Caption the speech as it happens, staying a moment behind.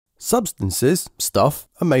Substances, stuff,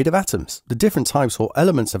 are made of atoms. The different types or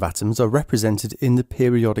elements of atoms are represented in the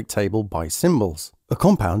periodic table by symbols. A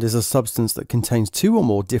compound is a substance that contains two or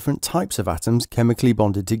more different types of atoms chemically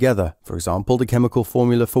bonded together. For example, the chemical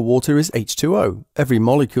formula for water is H2O. Every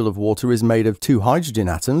molecule of water is made of 2 hydrogen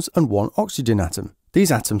atoms and 1 oxygen atom. These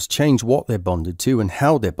atoms change what they're bonded to and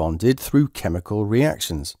how they're bonded through chemical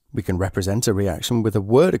reactions. We can represent a reaction with a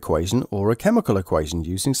word equation or a chemical equation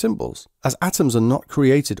using symbols. As atoms are not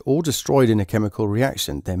created or destroyed in a chemical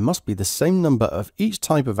reaction, there must be the same number of each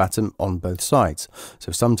type of atom on both sides.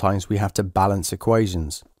 So sometimes we have to balance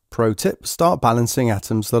equations. Pro tip, start balancing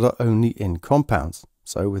atoms that are only in compounds.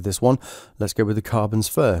 So with this one, let's go with the carbons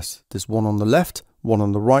first. There's 1 on the left, 1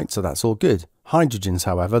 on the right, so that's all good. Hydrogens,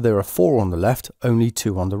 however, there are 4 on the left, only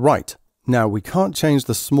 2 on the right. Now, we can't change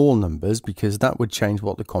the small numbers because that would change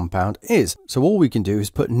what the compound is. So all we can do is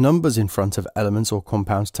put numbers in front of elements or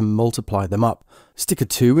compounds to multiply them up. Stick a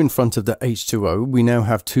 2 in front of the H2O, we now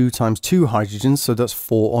have 2 times 2 hydrogens, so that's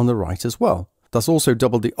 4 on the right as well. That's also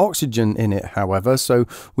doubled the oxygen in it, however, so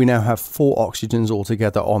we now have 4 oxygens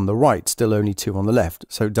altogether on the right, still only 2 on the left,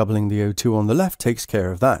 so doubling the O2 on the left takes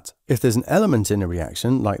care of that. If there's an element in a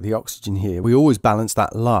reaction, like the oxygen here, we always balance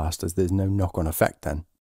that last as there's no knock-on effect then.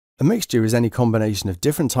 A mixture is any combination of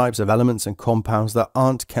different types of elements and compounds that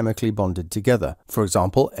aren't chemically bonded together. For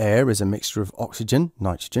example, air is a mixture of oxygen,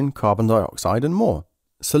 nitrogen, carbon dioxide and more.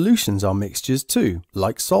 Solutions are mixtures too,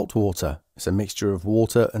 like salt water. It's a mixture of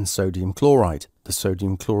water and sodium chloride. The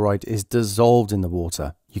sodium chloride is dissolved in the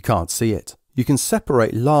water. You can't see it. You can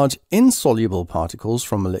separate large insoluble particles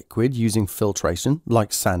from a liquid using filtration,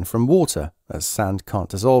 like sand from water, as sand can't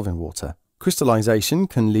dissolve in water. Crystallization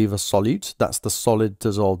can leave a solute, that's the solid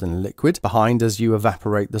dissolved in a liquid, behind as you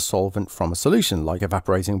evaporate the solvent from a solution, like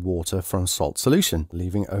evaporating water from salt solution,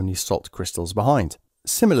 leaving only salt crystals behind.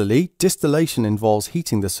 Similarly, distillation involves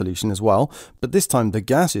heating the solution as well, but this time the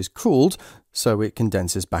gas is cooled, so it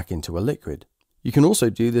condenses back into a liquid. You can also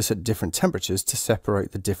do this at different temperatures to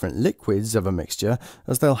separate the different liquids of a mixture,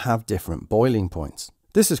 as they'll have different boiling points.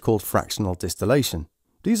 This is called fractional distillation.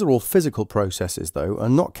 These are all physical processes though,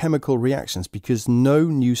 and not chemical reactions because no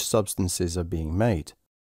new substances are being made.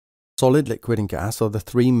 Solid, liquid and gas are the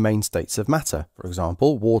 3 main states of matter. For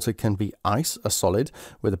example, water can be ice, a solid,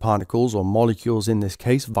 where the particles or molecules in this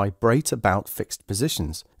case vibrate about fixed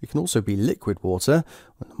positions. It can also be liquid water,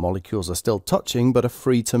 when the molecules are still touching but are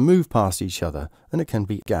free to move past each other. And it can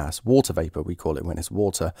be gas, water vapor we call it when it's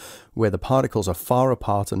water, where the particles are far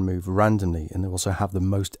apart and move randomly, and they also have the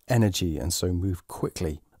most energy and so move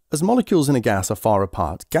quickly. As molecules in a gas are far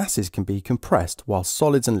apart, gases can be compressed while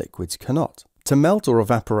solids and liquids cannot. To melt or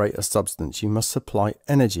evaporate a substance, you must supply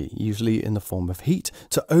energy, usually in the form of heat,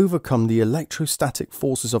 to overcome the electrostatic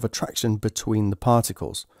forces of attraction between the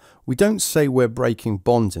particles. We don't say we're breaking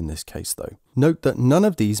bonds in this case though. Note that none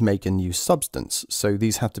of these make a new substance, so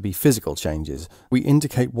these have to be physical changes. We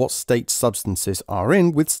indicate what state substances are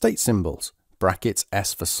in with state symbols. Brackets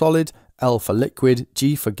S for solid, L for liquid,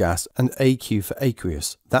 G for gas, and AQ for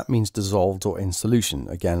aqueous. That means dissolved or in solution,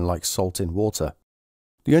 again like salt in water.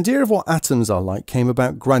 The idea of what atoms are like came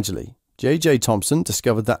about gradually. J.J. Thomson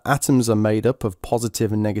discovered that atoms are made up of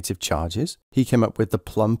positive and negative charges. He came up with the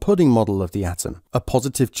plum pudding model of the atom, a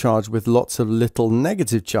positive charge with lots of little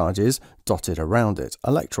negative charges dotted around it,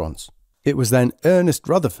 electrons. It was then Ernest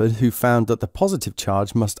Rutherford who found that the positive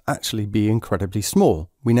charge must actually be incredibly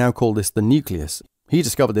small. We now call this the nucleus. He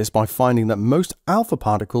discovered this by finding that most alpha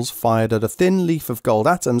particles fired at a thin leaf of gold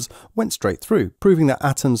atoms went straight through, proving that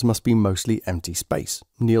atoms must be mostly empty space.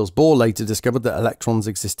 Niels Bohr later discovered that electrons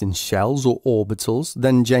exist in shells or orbitals.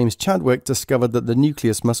 Then James Chadwick discovered that the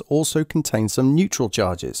nucleus must also contain some neutral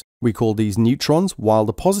charges. We call these neutrons, while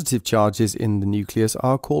the positive charges in the nucleus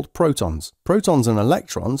are called protons. Protons and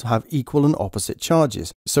electrons have equal and opposite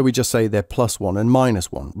charges, so we just say they're +1 and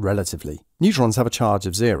 -1, relatively. Neutrons have a charge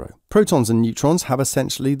of 0. Protons and neutrons have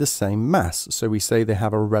essentially the same mass, so we say they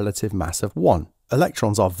have a relative mass of 1.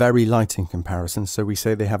 Electrons are very light in comparison, so we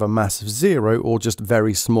say they have a mass of 0 or just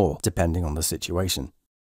very small, depending on the situation.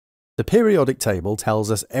 The periodic table tells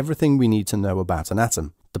us everything we need to know about an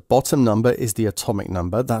atom. The bottom number is the atomic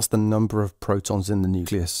number, that's the number of protons in the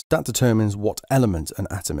nucleus. That determines what element an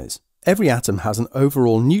atom is. Every atom has an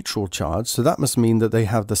overall neutral charge, so that must mean that they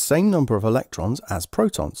have the same number of electrons as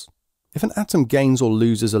protons. If an atom gains or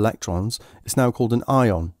loses electrons, it's now called an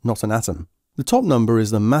ion, not an atom. The top number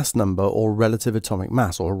is the mass number or relative atomic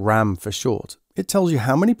mass, or RAM for short. It tells you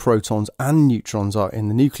how many protons and neutrons are in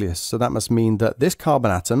the nucleus, so that must mean that this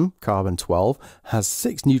carbon atom, carbon 12, has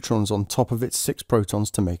 6 neutrons on top of its 6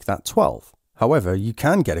 protons to make that 12. However, you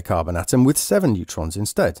can get a carbon atom with 7 neutrons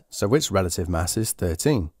instead, so its relative mass is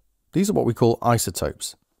 13. These are what we call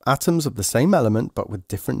isotopes, atoms of the same element but with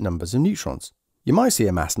different numbers of neutrons. You might see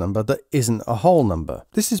a mass number that isn't a whole number.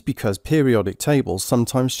 This is because periodic tables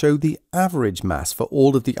sometimes show the average mass for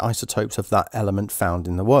all of the isotopes of that element found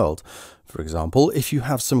in the world. For example, if you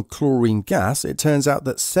have some chlorine gas, it turns out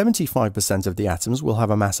that 75% of the atoms will have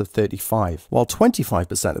a mass of 35, while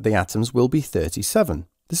 25% of the atoms will be 37.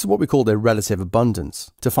 This is what we call their relative abundance.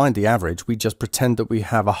 To find the average, we just pretend that we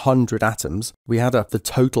have 100 atoms, we add up the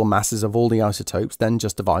total masses of all the isotopes, then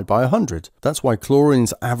just divide by 100. That's why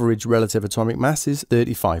chlorine's average relative atomic mass is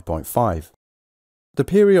 35.5. The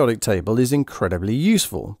periodic table is incredibly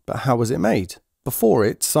useful, but how was it made? Before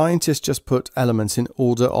it, scientists just put elements in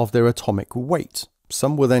order of their atomic weight.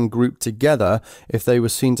 Some were then grouped together if they were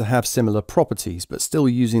seen to have similar properties, but still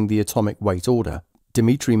using the atomic weight order.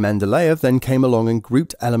 Dmitry Mendeleev then came along and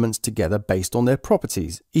grouped elements together based on their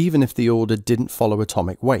properties, even if the order didn't follow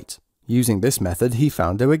atomic weight. Using this method, he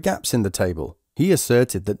found there were gaps in the table. He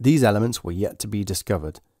asserted that these elements were yet to be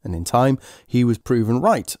discovered, and in time, he was proven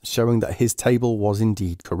right, showing that his table was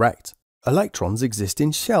indeed correct. Electrons exist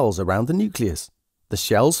in shells around the nucleus. The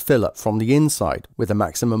shells fill up from the inside, with a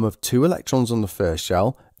maximum of 2 electrons on the first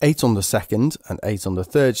shell, 8 on the second, and 8 on the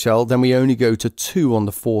third shell, then we only go to 2 on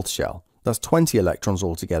the fourth shell. That's 20 electrons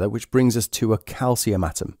altogether, which brings us to a calcium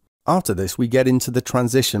atom. After this, we get into the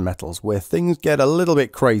transition metals, where things get a little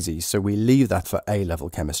bit crazy, so we leave that for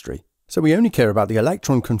A-level chemistry. So we only care about the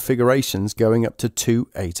electron configurations going up to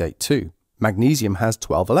 2882. Magnesium has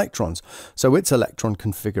 12 electrons, so its electron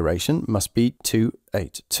configuration must be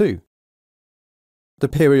 282. The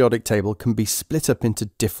periodic table can be split up into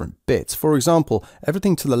different bits. For example,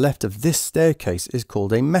 everything to the left of this staircase is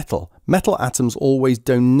called a metal. Metal atoms always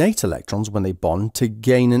donate electrons when they bond to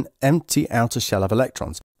gain an empty outer shell of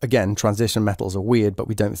electrons. Again, transition metals are weird, but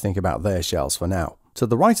we don't think about their shells for now. To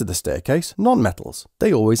the right of the staircase, non-metals.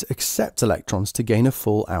 They always accept electrons to gain a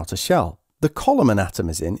full outer shell. The column an atom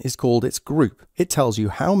is in is called its group. It tells you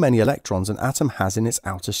how many electrons an atom has in its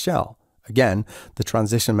outer shell. Again, the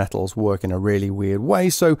transition metals work in a really weird way,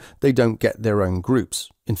 so they don't get their own groups.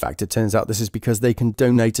 In fact, it turns out this is because they can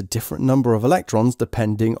donate a different number of electrons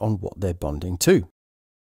depending on what they're bonding to.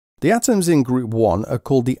 The atoms in group 1 are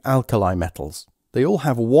called the alkali metals. They all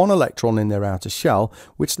have 1 electron in their outer shell,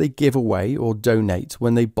 which they give away or donate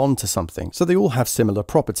when they bond to something, so they all have similar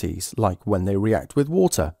properties, like when they react with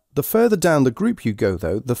water. The further down the group you go,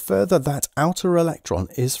 though, the further that outer electron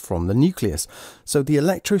is from the nucleus, so the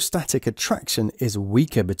electrostatic attraction is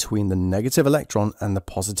weaker between the negative electron and the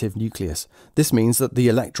positive nucleus. This means that the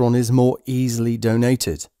electron is more easily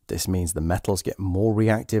donated. This means the metals get more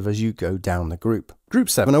reactive as you go down the group. Group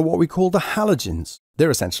 7 are what we call the halogens.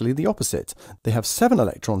 They're essentially the opposite. They have 7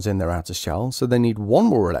 electrons in their outer shell, so they need 1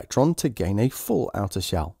 more electron to gain a full outer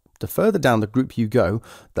shell. The further down the group you go,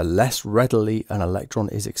 the less readily an electron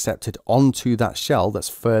is accepted onto that shell that's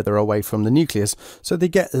further away from the nucleus, so they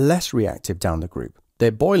get less reactive down the group.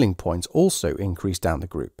 Their boiling points also increase down the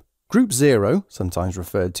group. Group 0, sometimes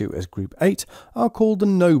referred to as Group 8, are called the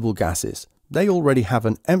noble gases. They already have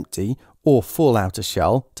an empty or full outer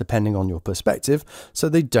shell, depending on your perspective, so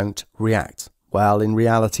they don't react. Well, in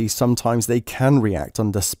reality, sometimes they can react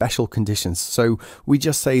under special conditions, so we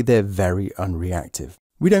just say they're very unreactive.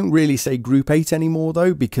 We don't really say group 8 anymore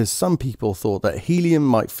though, because some people thought that helium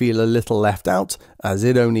might feel a little left out, as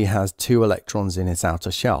it only has 2 electrons in its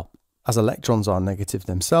outer shell. As electrons are negative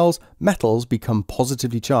themselves, metals become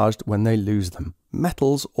positively charged when they lose them.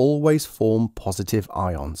 Metals always form positive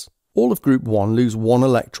ions. All of group 1 lose 1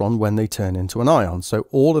 electron when they turn into an ion, so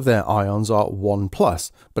all of their ions are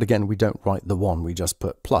 1+, but again we don't write the 1, we just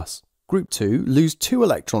put plus. Group 2 lose 2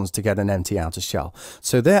 electrons to get an empty outer shell,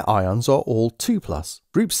 so their ions are all 2+.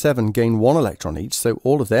 Group 7 gain 1 electron each, so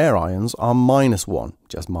all of their ions are -1,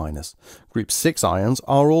 just minus. Group 6 ions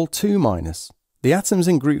are all 2-. The atoms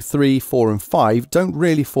in group 3, 4 and 5 don't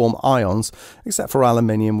really form ions, except for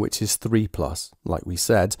aluminium, which is 3+. Like we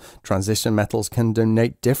said, transition metals can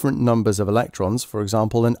donate different numbers of electrons. For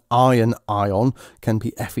example, an iron ion can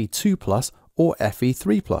be Fe2+, or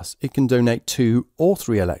Fe3+. It can donate 2 or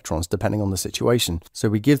 3 electrons depending on the situation. So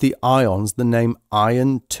we give the ions the name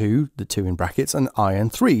iron 2, the 2 in brackets, and iron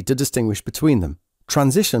 3 to distinguish between them.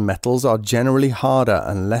 Transition metals are generally harder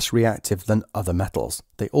and less reactive than other metals.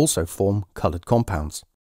 They also form coloured compounds.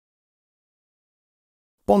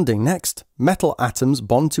 Bonding next. Metal atoms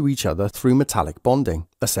bond to each other through metallic bonding.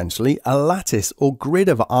 Essentially, a lattice or grid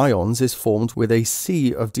of ions is formed with a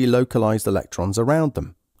sea of delocalized electrons around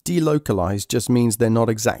them. Delocalized just means they're not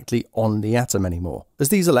exactly on the atom anymore. As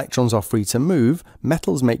these electrons are free to move,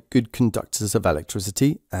 metals make good conductors of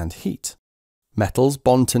electricity and heat. Metals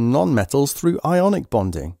bond to non-metals through ionic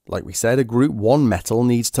bonding. Like we said, a group 1 metal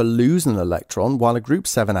needs to lose an electron while a group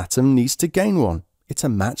 7 atom needs to gain one. It's a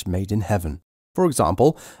match made in heaven. For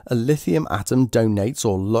example, a lithium atom donates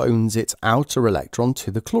or loans its outer electron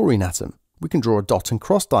to the chlorine atom. We can draw a dot and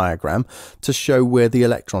cross diagram to show where the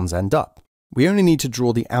electrons end up. We only need to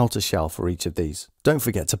draw the outer shell for each of these. Don't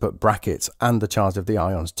forget to put brackets and the charge of the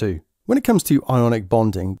ions too. When it comes to ionic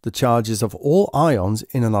bonding, the charges of all ions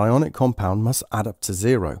in an ionic compound must add up to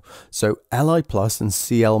 0. So Li plus and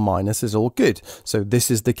Cl minus is all good. So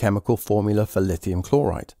this is the chemical formula for lithium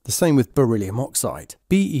chloride. The same with beryllium oxide,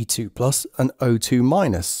 Be2 plus and O2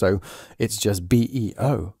 minus, so it's just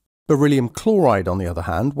BeO. Beryllium chloride, on the other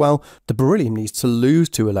hand, well, the beryllium needs to lose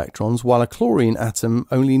 2 electrons while a chlorine atom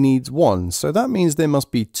only needs 1. So that means there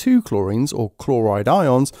must be 2 chlorines or chloride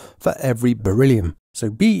ions for every beryllium. So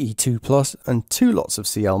Be2 plus and 2 lots of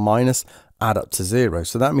Cl minus add up to 0.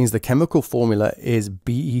 So that means the chemical formula is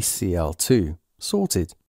BeCl2.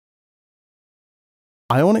 Sorted.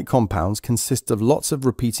 Ionic compounds consist of lots of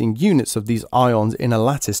repeating units of these ions in a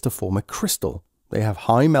lattice to form a crystal. They have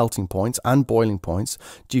high melting points and boiling points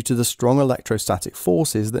due to the strong electrostatic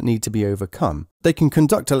forces that need to be overcome. They can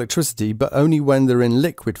conduct electricity, but only when they're in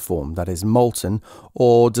liquid form, that is molten,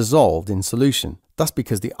 or dissolved in solution. That's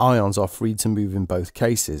because the ions are free to move in both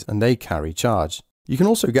cases, and they carry charge. You can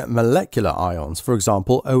also get molecular ions. For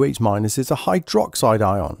example, OH- is a hydroxide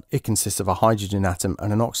ion. It consists of a hydrogen atom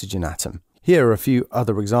and an oxygen atom. Here are a few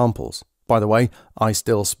other examples. By the way, I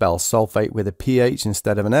still spell sulfate with a PH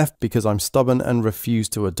instead of an F because I'm stubborn and refuse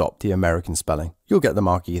to adopt the American spelling. You'll get the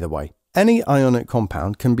mark either way. Any ionic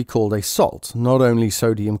compound can be called a salt, not only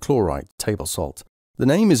sodium chloride, table salt. The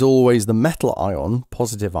name is always the metal ion,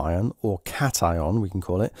 positive ion, or cation we can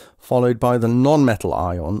call it, followed by the non-metal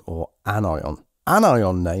ion, or anion.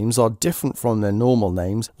 Anion names are different from their normal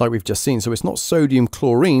names, like we've just seen, so it's not sodium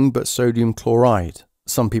chlorine, but sodium chloride.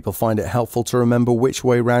 Some people find it helpful to remember which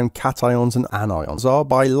way round cations and anions are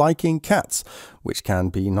by liking cats, which can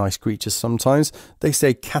be nice creatures sometimes. They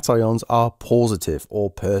say cations are positive or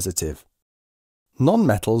positive.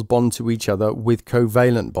 Non-metals bond to each other with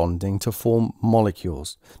covalent bonding to form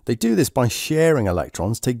molecules. They do this by sharing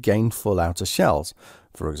electrons to gain full outer shells.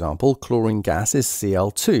 For example, chlorine gas is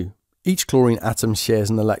Cl2. Each chlorine atom shares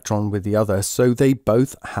an electron with the other, so they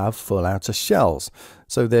both have full outer shells.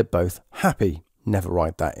 So they're both happy. Never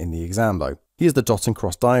write that in the exam though. Here's the dot and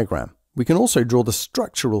cross diagram. We can also draw the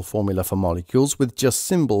structural formula for molecules with just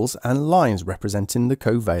symbols and lines representing the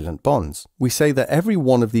covalent bonds. We say that every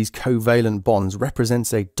one of these covalent bonds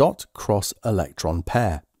represents a dot-cross electron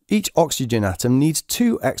pair. Each oxygen atom needs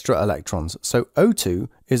 2 extra electrons, so O2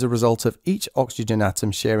 is a result of each oxygen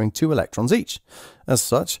atom sharing 2 electrons each. As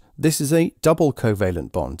such, this is a double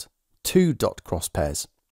covalent bond, 2 dot-cross pairs.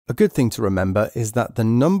 A good thing to remember is that the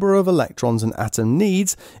number of electrons an atom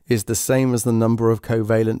needs is the same as the number of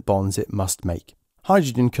covalent bonds it must make.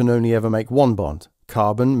 Hydrogen can only ever make 1 bond,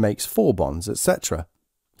 carbon makes 4 bonds, etc.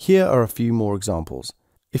 Here are a few more examples.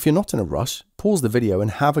 If you're not in a rush, pause the video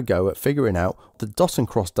and have a go at figuring out the dot and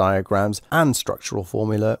cross diagrams and structural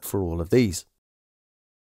formula for all of these.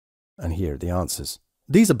 And here are the answers.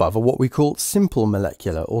 These above are what we call simple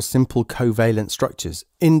molecular or simple covalent structures,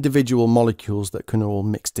 individual molecules that can all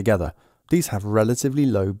mix together. These have relatively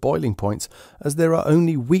low boiling points as there are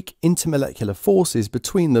only weak intermolecular forces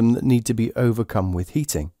between them that need to be overcome with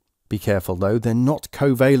heating. Be careful though, they're not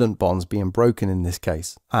covalent bonds being broken in this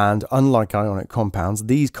case, and unlike ionic compounds,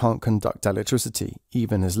 these can't conduct electricity,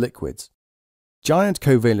 even as liquids. Giant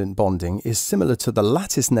covalent bonding is similar to the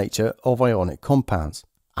lattice nature of ionic compounds.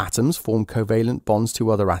 Atoms form covalent bonds to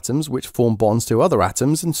other atoms, which form bonds to other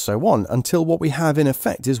atoms, and so on, until what we have in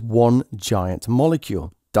effect is one giant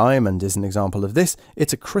molecule. Diamond is an example of this.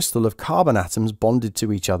 It's a crystal of carbon atoms bonded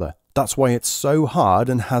to each other. That's why it's so hard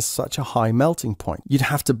and has such a high melting point. You'd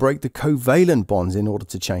have to break the covalent bonds in order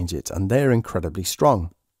to change it, and they're incredibly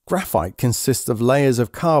strong. Graphite consists of layers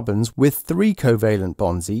of carbons with 3 covalent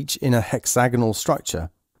bonds each in a hexagonal structure.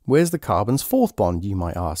 Where's the carbon's 4th bond, you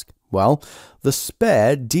might ask? Well, the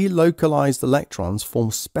spare delocalized electrons form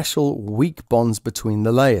special weak bonds between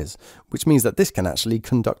the layers, which means that this can actually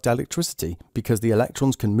conduct electricity because the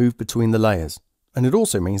electrons can move between the layers. And it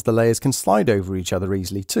also means the layers can slide over each other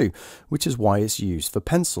easily too, which is why it's used for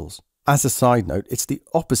pencils. As a side note, it's the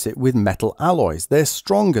opposite with metal alloys. They're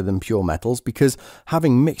stronger than pure metals because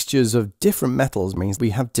having mixtures of different metals means we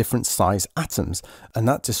have different size atoms, and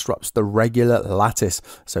that disrupts the regular lattice,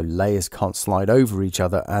 so layers can't slide over each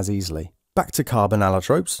other as easily. Back to carbon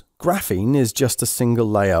allotropes. Graphene is just a single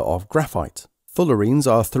layer of graphite. Fullerenes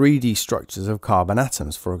are 3D structures of carbon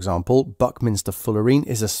atoms. For example, Buckminster fullerene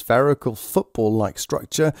is a spherical football-like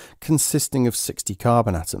structure consisting of 60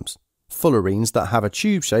 carbon atoms. Fullerenes that have a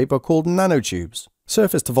tube shape are called nanotubes.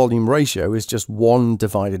 Surface to volume ratio is just 1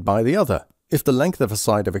 divided by the other. If the length of a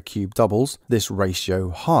side of a cube doubles, this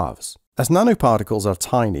ratio halves. As nanoparticles are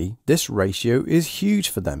tiny, this ratio is huge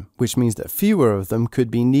for them, which means that fewer of them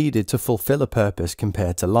could be needed to fulfill a purpose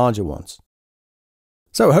compared to larger ones.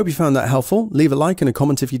 So I hope you found that helpful. Leave a like and a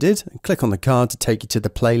comment if you did, and click on the card to take you to the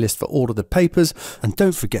playlist for all of the papers, and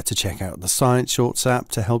don't forget to check out the Science Shorts app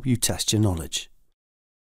to help you test your knowledge.